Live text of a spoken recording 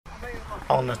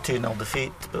on a 2-0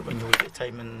 defeat, but when you look at the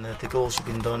time and the goals have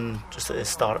been done just at the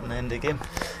start and the end of the game.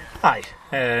 Aye,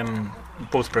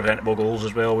 both preventable goals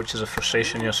as well, which is a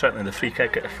frustration. Certainly the free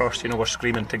kick at the first, we're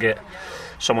screaming to get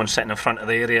someone sitting in front of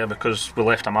the area because we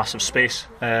left a massive space,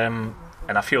 and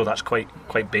I feel that's quite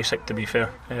basic, to be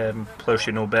fair. Players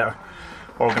should know better,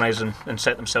 organise and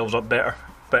set themselves up better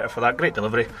for that. Great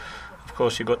delivery, of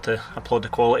course. You've got to applaud the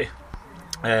quality,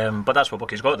 but that's what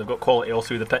Bucky's got. They've got quality all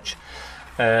through the pitch.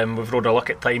 We've rode our luck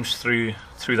at times through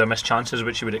their missed chances,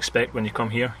 which you would expect when you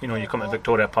come here. You come to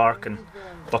Victoria Park, and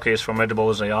Bucky, as formidable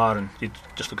as they are, and you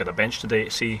just look at the bench today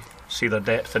to see their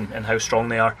depth and how strong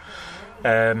they are.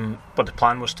 But the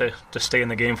plan was to stay in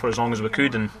the game for as long as we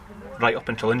could, and right up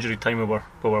until injury time we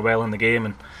were well in the game,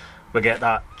 and we get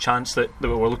that chance that we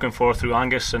were looking for through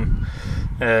Angus, and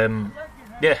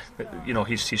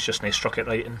he's just struck it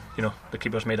right, and the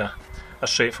keeper's made a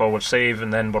straightforward save,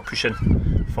 and then we're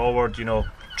pushing forward,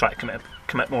 try to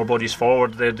commit more bodies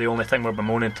forward. The only thing we're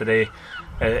bemoaning today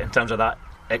in terms of that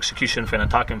execution from an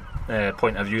attacking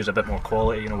point of view is a bit more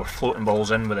quality. We're floating balls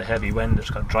in with a heavy wind. It's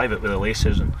got to drive it with the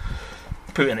laces and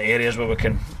put it in areas where we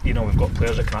can, we've got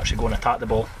players that can actually go and attack the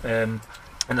ball, and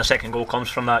the second goal comes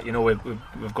from that.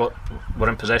 We're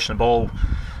in possession of the ball,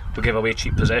 we give away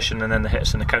cheap possession, and then the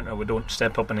hits in the counter we don't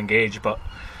step up and engage. But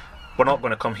we're not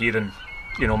going to come here and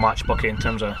match Bucky in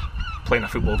terms of playing a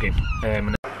football game.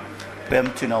 We have a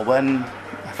 2-0 win.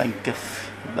 I think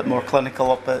if a bit more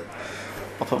clinical up at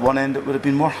one end, it would have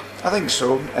been more. I think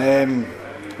so.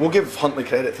 We'll give Huntly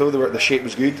credit though. The shape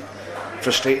was good.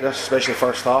 Frustrated us, especially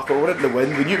first half, but we were in the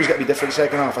win. We knew it was going to be different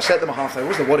second half. I said to them at half time, I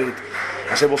wasn't worried.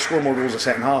 I said we'll score more goals in the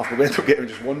second half, but we ended up getting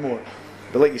just one more.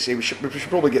 But like you say, we should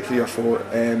probably get 3 or 4.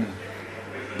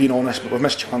 Being honest, but we've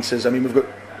missed chances. We've got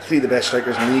 3 of the best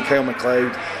strikers in the league: Kyle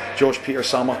McLeod, Josh Peters,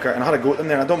 Sam Uckert, and I had a go at them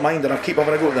there. I don't mind, and I'll keep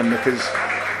having a go at them because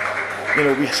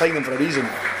we signed them for a reason,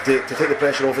 to take the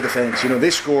pressure off the defence. They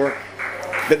score,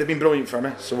 but they've been brilliant for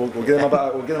me. So we'll give them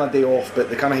a day off, but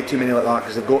they can't hit too many like that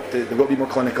because they've got to be more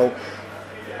clinical.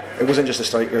 It wasn't just the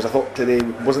strikers. I thought today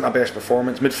wasn't our best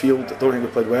performance. Midfield, I don't think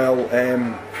we played well.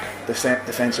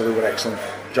 Defensively, we were excellent.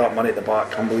 Jack Murray at the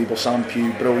back, unbelievable. Sam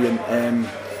Pugh, brilliant, and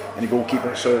the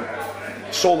goalkeeper. So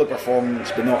solid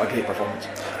performance, but not a great performance.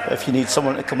 If you need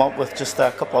someone to come up with just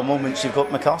a couple of moments, you've got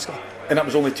McCaskill. And that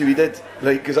was only 2 he did,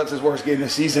 right? Because that's his worst game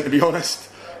this season, to be honest.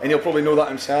 And he'll probably know that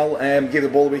himself. Gave the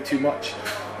ball away too much,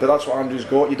 but that's what Andrew's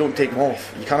got. You don't take him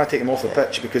off. You cannot take him off the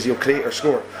pitch because he'll create or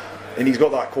score. And he's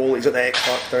got that quality. He's got the X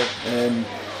factor.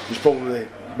 He's probably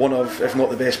one of, if not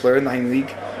the best player in the Highland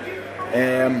League.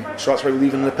 So that's why we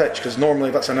leave him on the pitch, because normally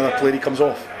if that's another player he comes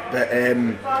off. But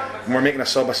when we're making a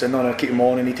sub, I said no, keep him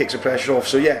on, and he takes the pressure off.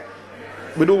 So yeah,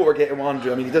 we know what we're getting with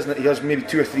Andrew. He has maybe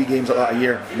 2 or 3 games like that a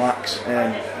year max.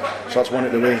 So that's one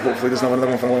out the way. Hopefully he doesn't have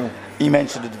another one for a while. You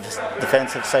mentioned the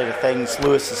defensive side of things.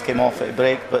 Lewis has came off at a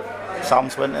break, but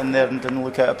Sam's went in there and didn't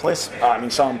look out of place.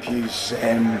 Sam Pugh's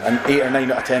an 8 or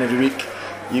 9 out of 10 every week.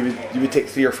 You would take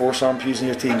 3 or 4 Sam Pughs in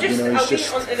your team. He's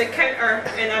just onto the counter,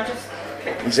 and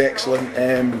he's excellent,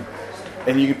 and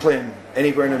you can play him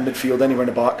anywhere in the midfield, anywhere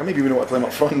in the back. Maybe we don't want to play him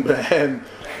up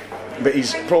front, but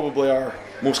he's probably our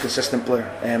most consistent player.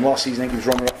 Last season I think he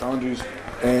was runner-up to Andrews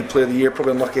Player of the Year.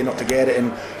 Probably unlucky not to get it,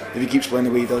 and if he keeps playing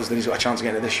the way he does, then he's got a chance of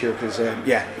getting it this year, because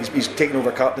he's taken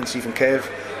over captaincy from Kev.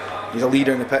 He's a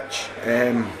leader in the pitch,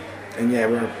 and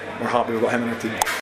we're happy we've got him in our team.